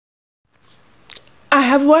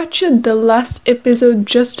have watched the last episode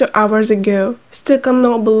just 2 hours ago. Still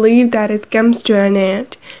cannot believe that it comes to an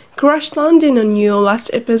end. Crash Landing on You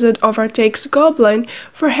last episode overtakes Goblin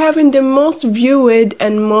for having the most viewed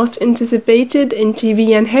and most anticipated in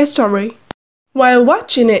TVN history. While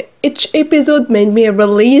watching it, each episode made me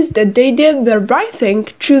realize that they did the right thing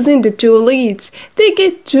choosing the two leads. They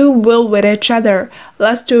get too well with each other.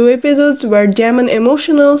 Last two episodes were damn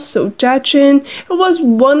emotional, so touching. It was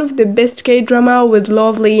one of the best K-drama with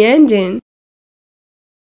lovely ending.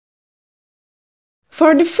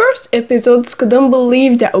 For the first episodes, couldn't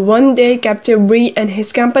believe that one day Captain Ri and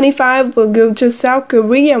his Company 5 will go to South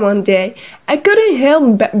Korea one day. I couldn't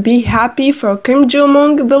help but be happy for Kim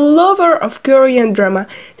Jo-mong, the lover of Korean drama.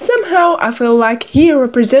 Somehow I feel like he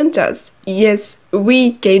represents us. Yes,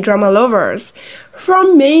 we K-drama lovers.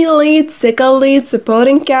 From main lead, second lead,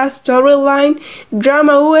 supporting cast, storyline,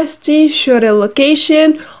 drama OST, shooting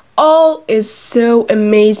location, all is so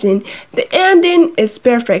amazing. The ending is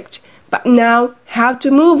perfect. But now, how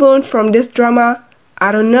to move on from this drama?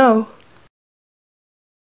 I don't know.